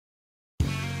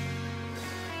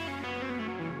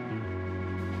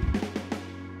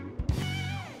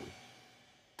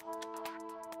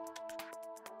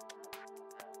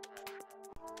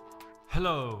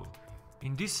Hello!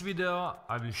 In this video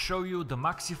I will show you the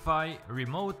MAXIFY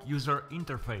remote user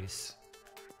interface.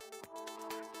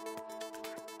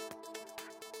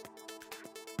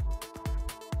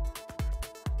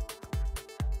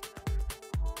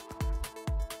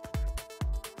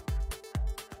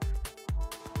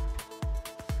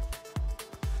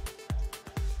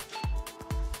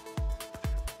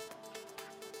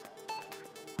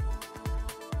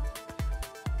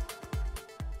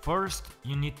 First,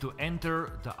 you need to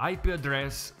enter the IP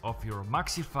address of your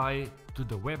MAXIFY to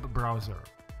the web browser.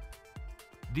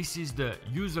 This is the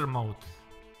user mode.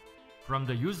 From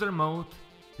the user mode,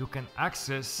 you can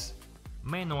access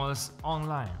manuals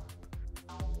online.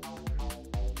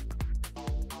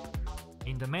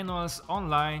 In the manuals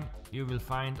online, you will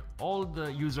find all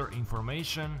the user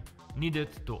information needed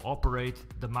to operate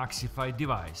the MAXIFY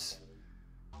device.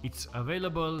 It's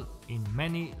available in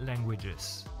many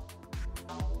languages.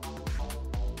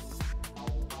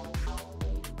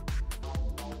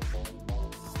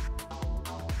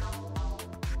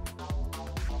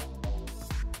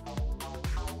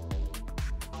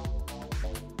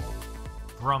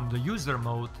 From the user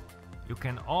mode, you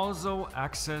can also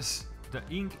access the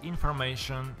ink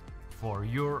information for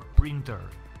your printer.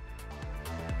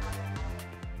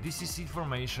 This is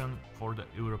information for the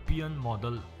European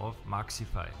model of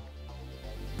MAXIFY.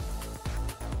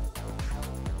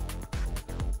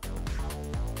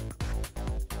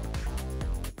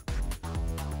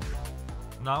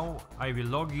 Now I will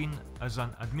log in as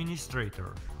an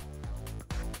administrator.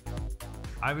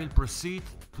 I will proceed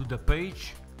to the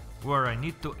page where I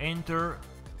need to enter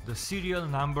the serial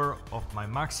number of my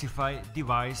MAXIFY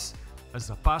device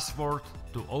as a password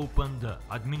to open the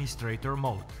administrator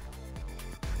mode.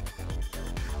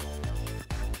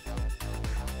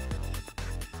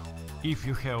 If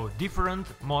you have a different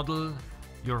model,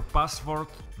 your password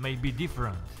may be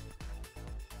different.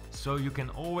 So you can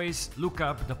always look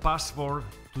up the password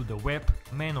to the web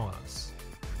manuals.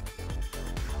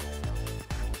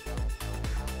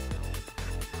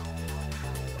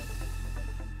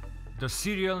 The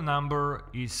serial number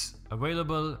is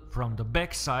available from the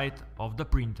back side of the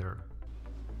printer.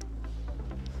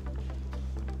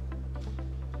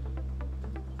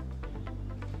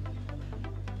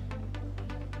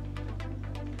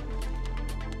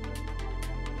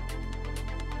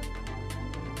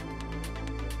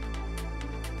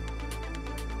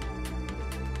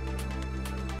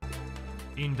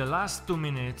 In the last 2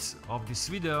 minutes of this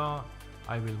video,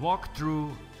 I will walk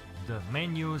through the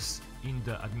menus in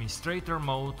the administrator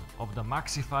mode of the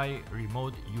MAXIFY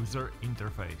remote user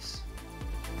interface.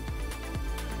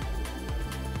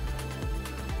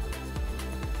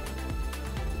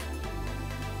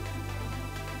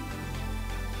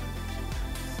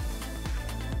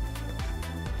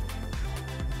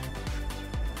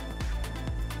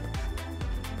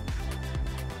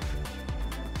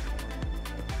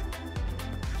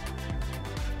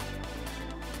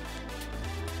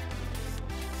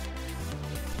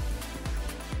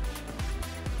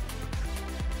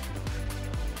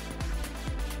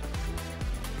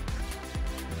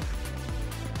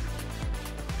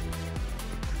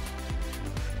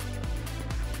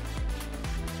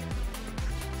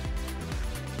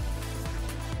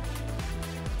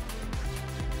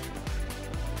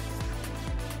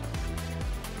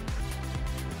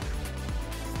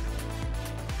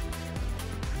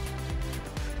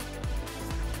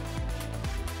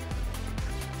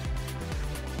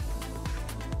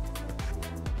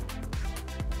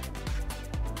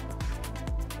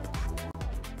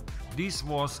 This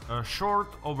was a short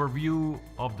overview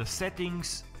of the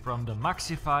settings from the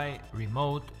MAXIFY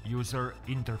remote user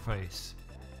interface.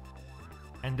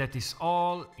 And that is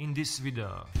all in this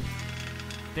video.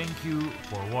 Thank you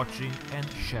for watching and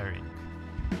sharing.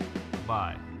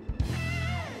 Bye.